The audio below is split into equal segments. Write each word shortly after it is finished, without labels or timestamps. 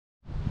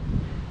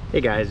Hey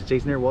guys, it's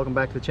Jason here. Welcome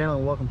back to the channel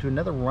and welcome to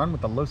another run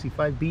with the Losi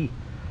 5ive.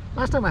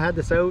 Last time I had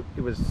this out,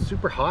 it was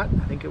super hot.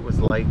 I think it was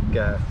like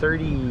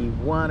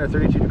 31 or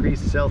 32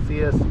 degrees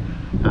Celsius.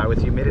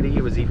 With humidity,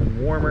 it was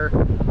even warmer.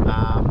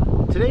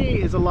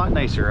 Today is a lot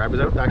nicer. I was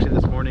out actually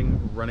this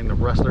morning running the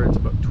Rustler. It's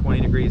about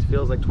 20 degrees,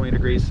 feels like 20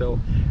 degrees. So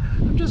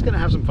I'm just gonna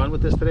have some fun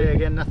with this today.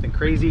 Again, nothing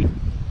crazy.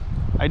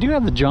 I do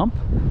have the jump,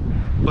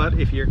 but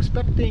if you're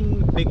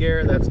expecting big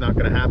air, that's not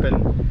gonna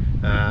happen.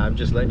 I'm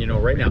just letting you know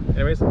right now.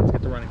 Anyways, let's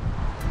get to running.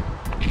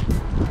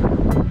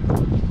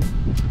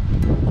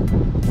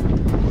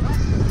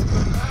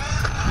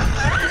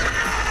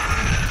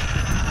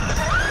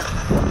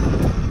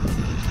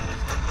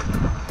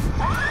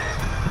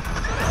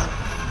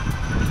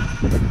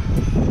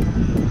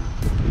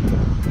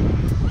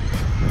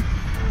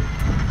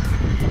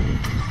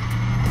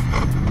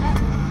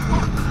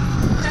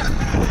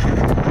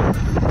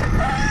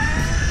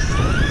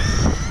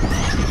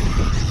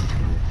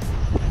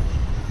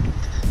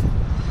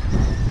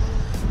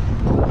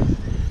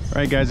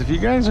 Alright guys, if you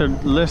guys are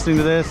listening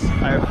to this,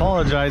 I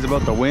apologize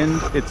about the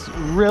wind. It's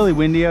really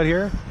windy out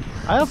here.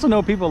 I also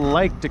know people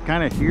like to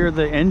kind of hear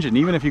the engine,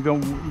 even if you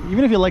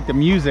like the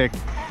music,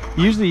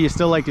 usually you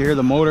still like to hear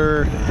the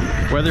motor,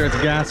 whether it's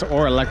gas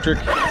or electric.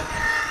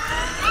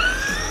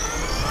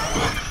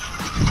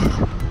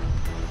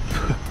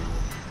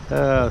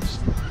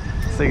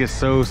 This thing is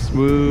so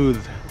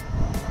smooth.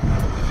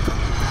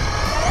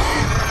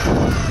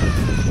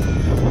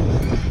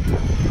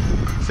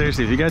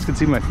 Seriously, if you guys can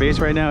see my face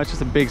right now, it's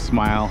just a big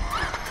smile.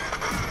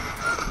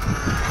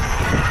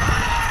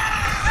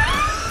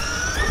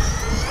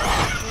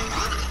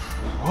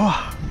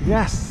 Oh,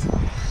 yes.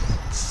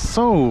 It's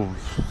so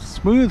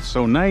smooth,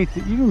 so nice.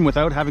 Even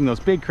without having those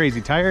big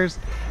crazy tires,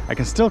 I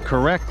can still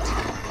correct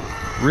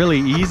really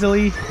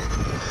easily.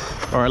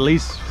 Or at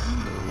least,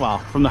 well,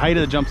 from the height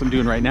of the jumps I'm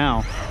doing right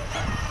now.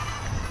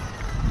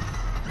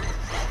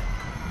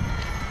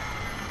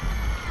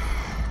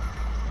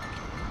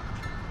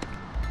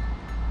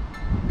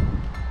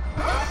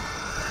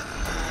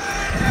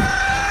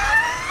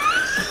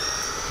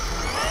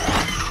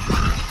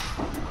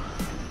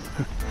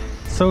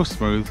 So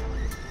smooth.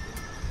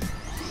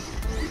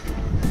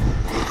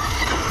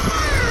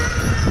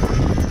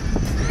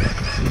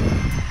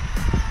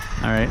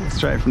 All right, let's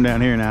try it from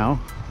down here now.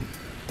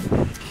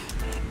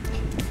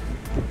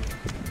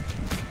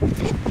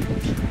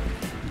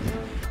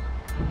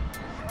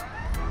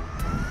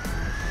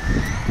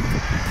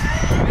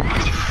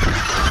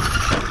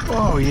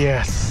 Oh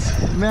yes,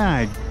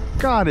 my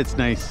God, it's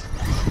nice.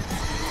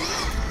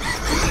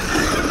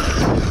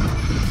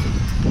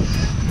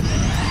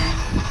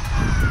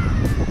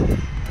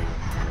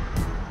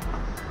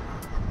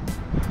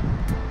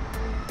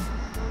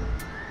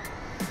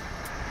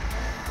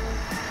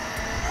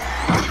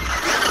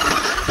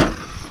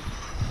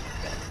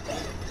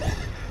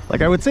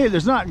 Like I would say,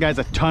 there's not, guys,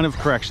 a ton of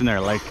correction there,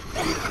 like,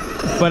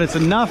 but it's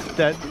enough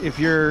that if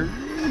you're,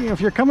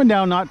 if you're coming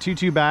down not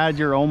too bad,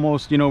 you're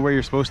almost, where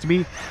you're supposed to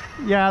be.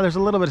 Yeah, there's a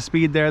little bit of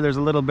speed there. There's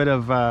a little bit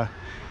of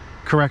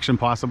correction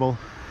possible.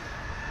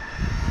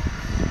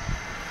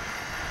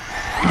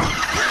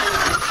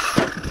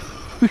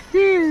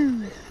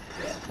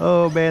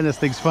 Oh man, this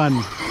thing's fun.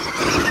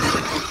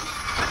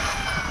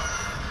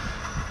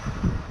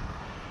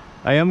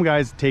 I am,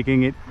 guys,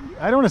 taking it,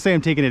 I don't want to say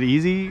I'm taking it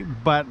easy,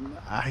 but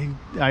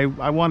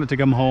I want it to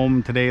come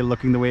home today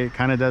looking the way it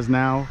kind of does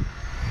now.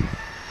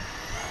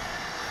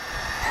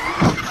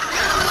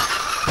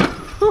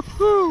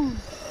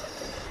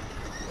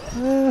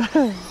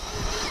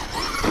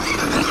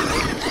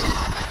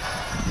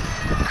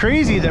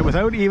 Crazy that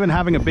without even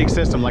having a big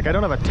system, like I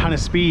don't have a ton of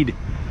speed,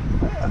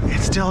 it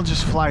still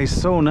just flies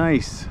so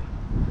nice.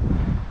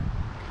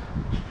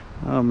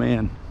 Oh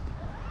man.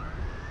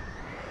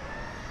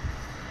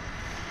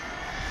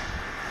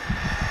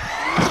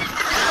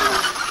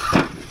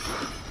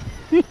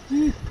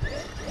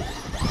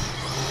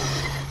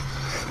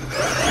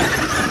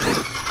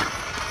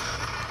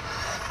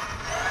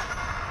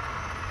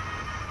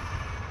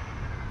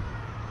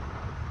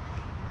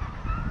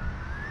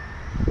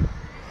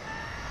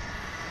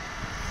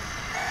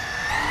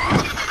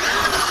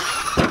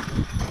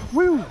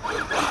 Woo!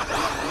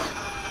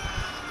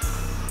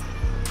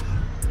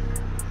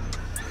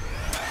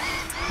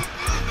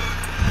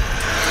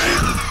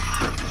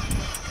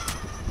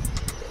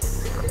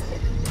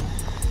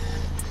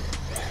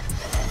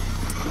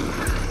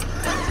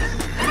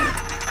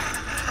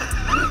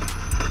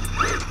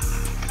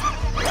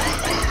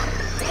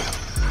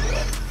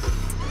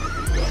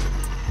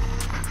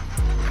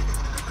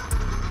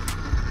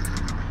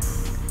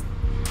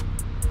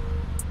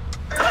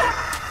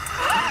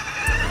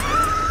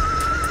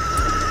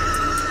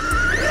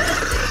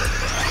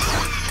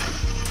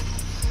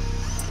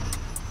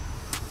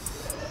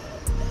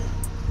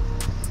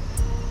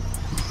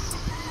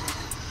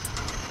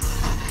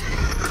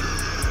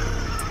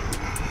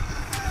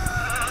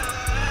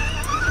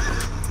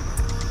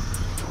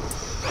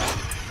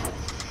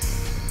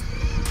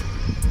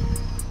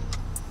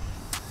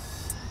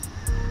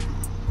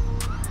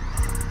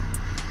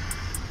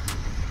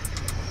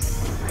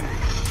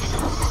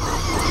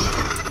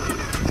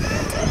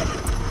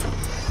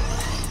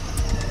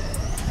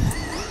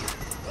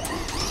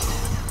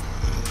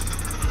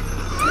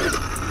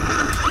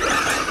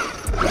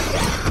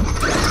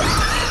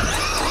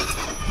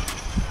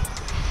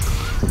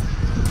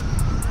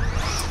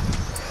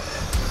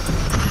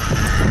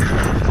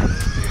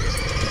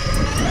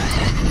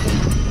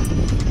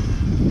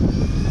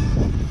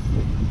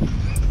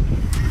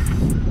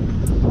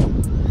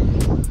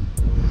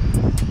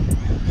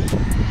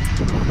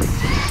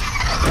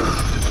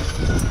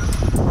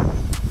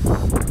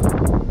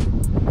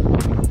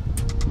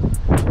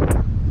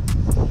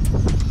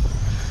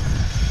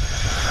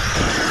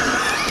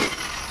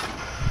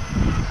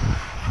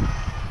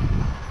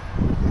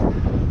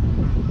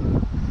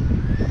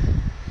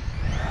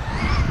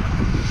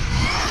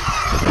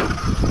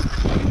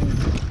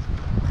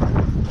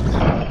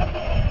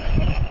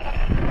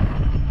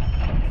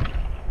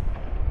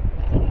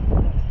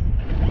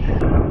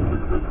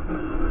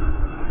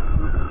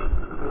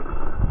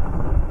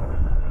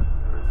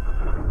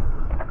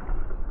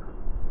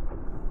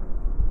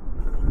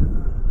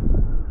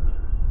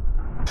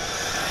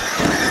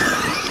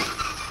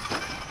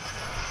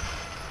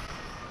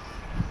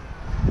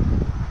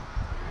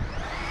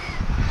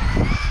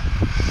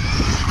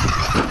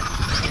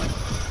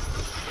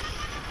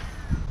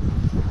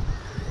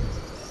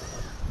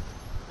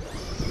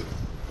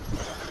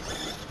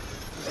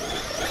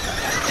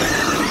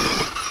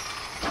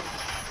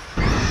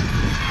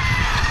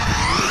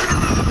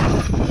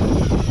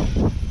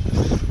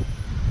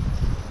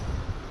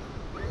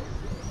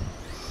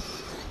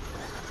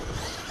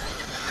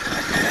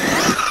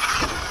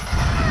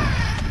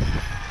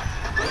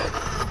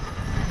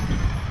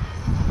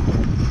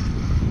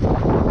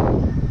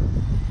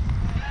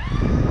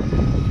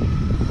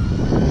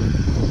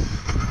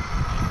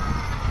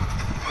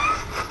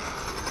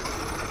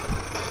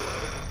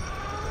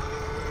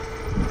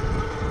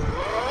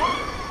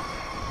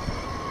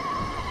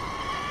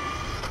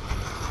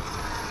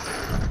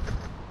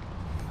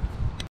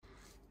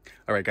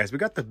 All right, guys, we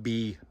got the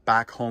B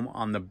back home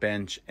on the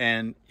bench.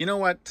 And you know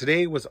what?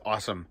 Today was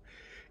awesome.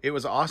 It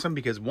was awesome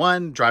because,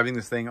 one, driving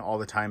this thing all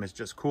the time is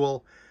just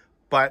cool.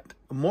 But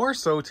more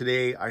so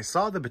today, I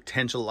saw the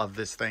potential of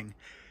this thing.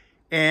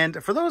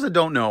 And for those that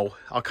don't know,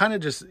 I'll kind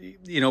of just,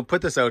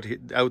 put this out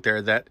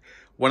there that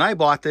when I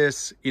bought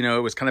this,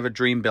 it was kind of a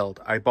dream build.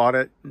 I bought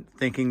it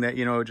thinking that,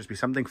 it would just be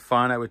something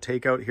fun I would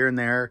take out here and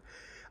there,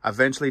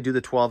 eventually do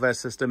the 12S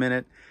system in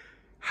it,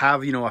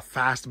 have, a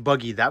fast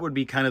buggy. That would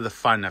be kind of the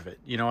fun of it.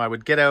 I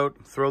would get out,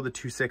 throw the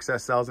 2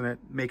 6S cells in it,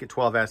 make it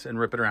 12S and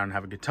rip it around and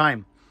have a good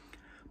time.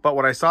 But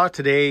what I saw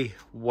today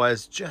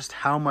was just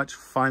how much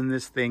fun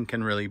this thing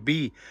can really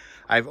be.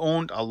 I've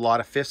owned a lot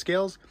of 5th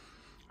scales.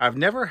 I've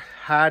never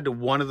had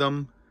one of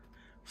them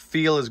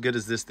feel as good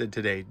as this did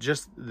today.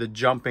 Just the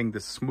jumping, the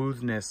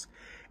smoothness,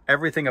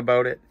 everything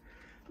about it.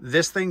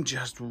 This thing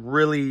just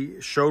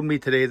really showed me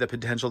today the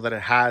potential that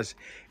it has.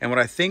 And what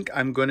I think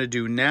I'm going to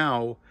do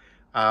now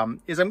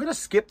is I'm going to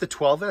skip the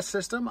 12S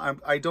system.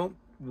 I don't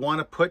want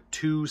to put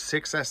 2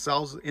 6S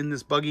cells in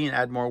this buggy and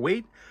add more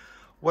weight.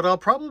 What I'll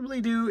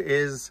probably do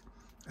is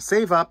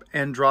save up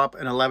and drop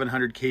an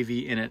 1100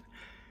 kV in it.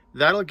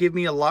 That'll give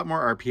me a lot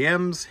more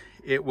RPMs.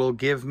 It will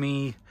give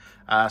me,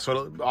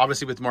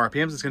 obviously with more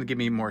RPMs, it's going to give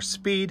me more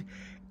speed.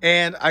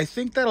 And I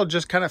think that'll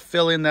just kind of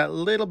fill in that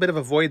little bit of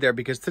a void there,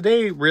 because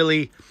today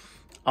really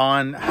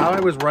on how I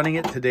was running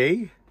it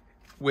today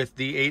with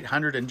the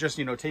 800 and just,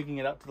 taking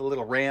it up to the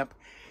little ramp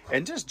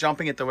and just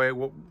jumping it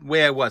the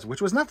way I was,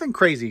 which was nothing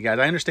crazy, guys.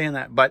 I understand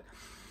that, but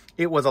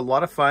it was a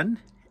lot of fun.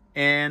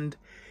 And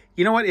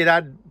you know what? It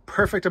had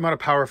perfect amount of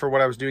power for what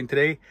I was doing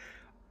today.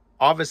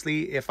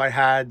 Obviously, if I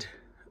had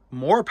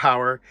more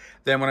power,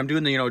 then when I'm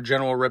doing the,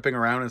 general ripping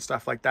around and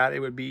stuff like that, it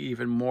would be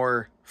even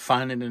more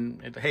fun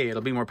and hey,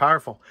 it'll be more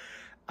powerful.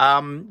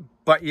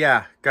 But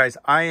yeah, guys,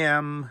 I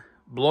am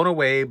blown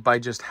away by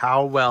just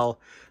how well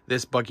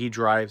this buggy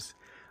drives.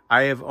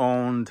 I have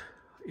owned,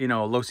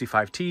 Losi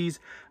 5ives.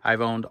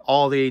 I've owned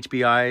all the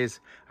HBIs.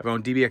 I've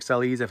owned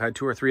DBXLEs. I've had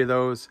 2 or 3 of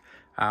those,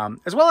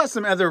 as well as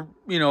some other,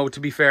 to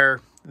be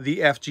fair, the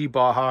FG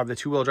Baja, the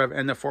 2-wheel drive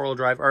and the 4-wheel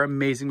drive are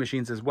amazing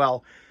machines as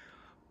well.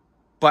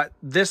 But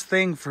this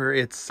thing for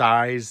its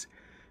size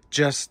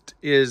just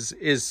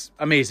is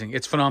amazing.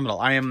 It's phenomenal.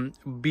 I am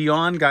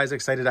beyond, guys,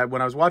 excited.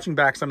 When I was watching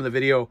back some of the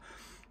video,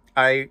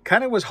 I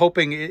kind of was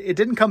hoping it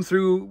didn't come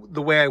through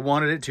the way I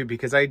wanted it to,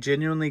 because I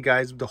genuinely,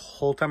 guys, the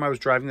whole time I was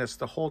driving this,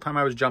 the whole time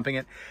I was jumping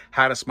it,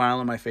 had a smile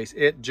on my face.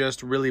 It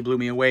just really blew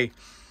me away.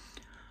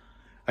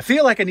 I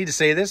feel like I need to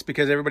say this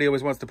because everybody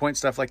always wants to point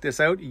stuff like this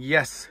out.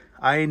 Yes,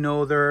 I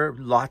know there are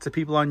lots of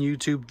people on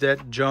YouTube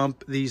that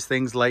jump these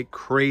things like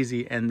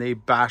crazy and they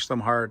bash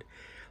them hard.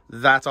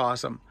 That's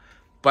awesome.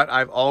 But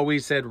I've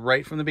always said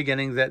right from the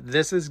beginning that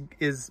this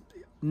is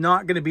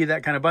not going to be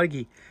that kind of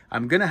buggy.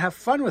 I'm going to have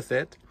fun with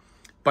it,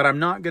 but I'm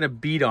not going to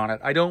beat on it.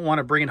 I don't want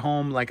to bring it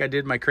home like I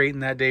did my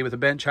Creighton that day with a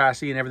bent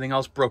chassis and everything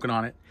else broken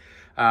on it.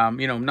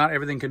 Not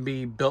everything can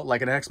be built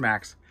like an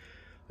X-maxx.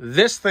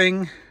 This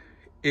thing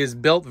is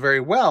built very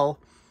well,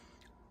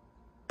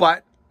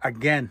 but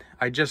again,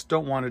 I just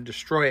don't want to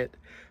destroy it.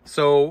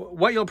 So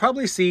what you'll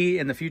probably see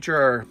in the future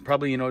are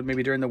probably,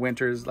 maybe during the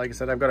winters, like I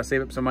said, I've got to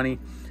save up some money.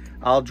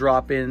 I'll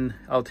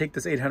take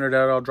this 800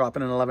 out, I'll drop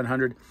in an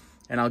 1100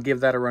 and I'll give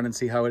that a run and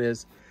see how it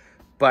is.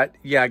 But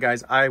yeah,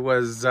 guys,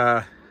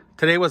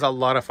 today was a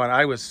lot of fun.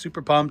 I was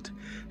super pumped,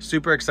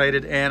 super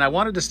excited, and I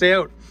wanted to stay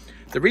out.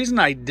 The reason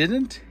I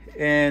didn't,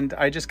 and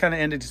I just kind of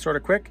ended sort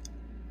of quick.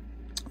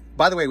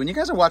 By the way, when you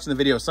guys are watching the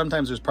video,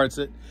 sometimes there's parts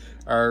that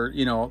are,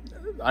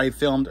 I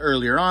filmed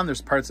earlier on.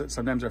 There's parts that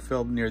sometimes are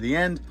filmed near the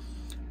end.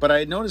 But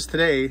I noticed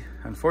today,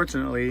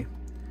 unfortunately,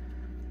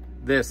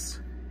 this.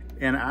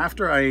 And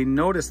after I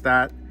noticed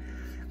that,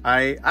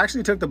 I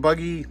actually took the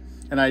buggy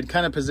and I'd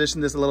kind of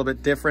positioned this a little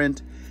bit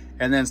different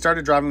and then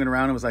started driving it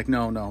around and was like,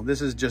 no,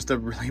 this is just a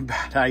really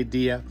bad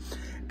idea.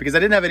 Because I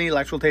didn't have any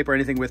electrical tape or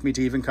anything with me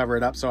to even cover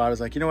it up. So I was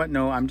like, you know what?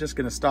 No, I'm just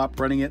going to stop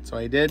running it. So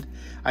I did.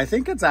 I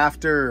think it's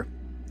after...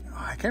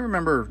 I can't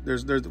remember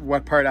there's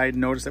what part I had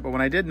noticed it, but when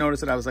I did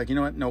notice it, I was like, you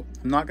know what? Nope,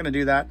 I'm not going to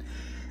do that.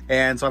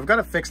 And so I've got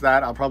to fix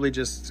that. I'll probably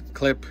just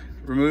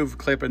remove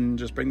clip and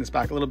just bring this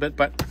back a little bit.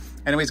 But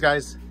anyways,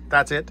 guys,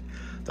 that's it.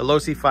 The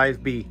Losi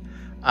 5ive.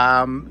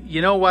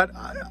 You know what?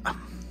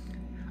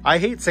 I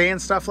hate saying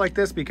stuff like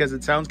this because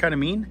it sounds kind of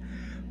mean,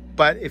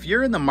 but if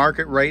you're in the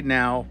market right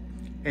now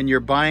and you're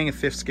buying a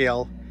 5th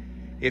scale,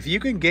 if you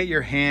can get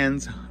your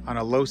hands on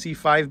a Losi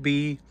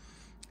 5ive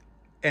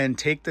and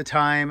take the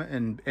time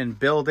and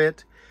build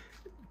it,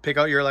 pick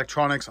out your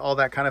electronics, all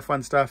that kind of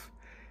fun stuff,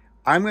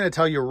 I'm going to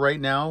tell you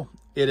right now,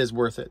 it is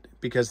worth it,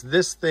 because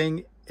this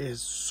thing is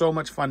so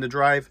much fun to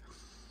drive.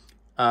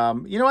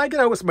 I get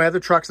out with my other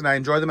trucks and I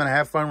enjoy them and I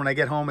have fun. When I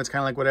get home, it's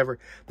kind of like whatever.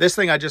 This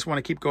thing I just want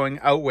to keep going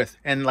out with.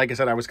 And like I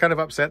said, I was kind of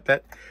upset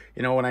that,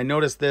 when I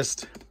noticed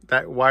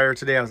that wire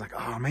today, I was like,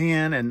 oh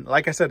man. And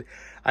like I said,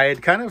 I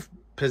had kind of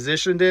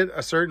positioned it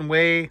a certain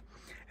way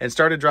and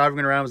started driving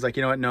it around. I was like,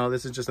 you know what? No,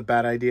 this is just a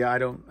bad idea.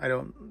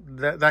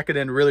 that could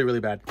end really, really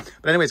bad.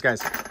 But anyways,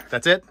 guys,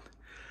 that's it.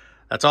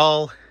 That's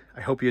all.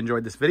 I hope you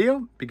enjoyed this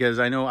video, because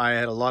I know I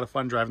had a lot of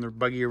fun driving the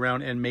buggy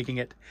around and making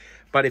it.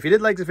 But if you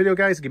did like this video,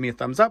 guys, give me a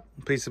thumbs up.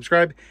 Please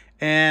subscribe.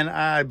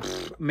 And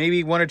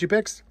maybe 1 or 2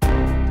 pics.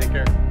 Take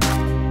care.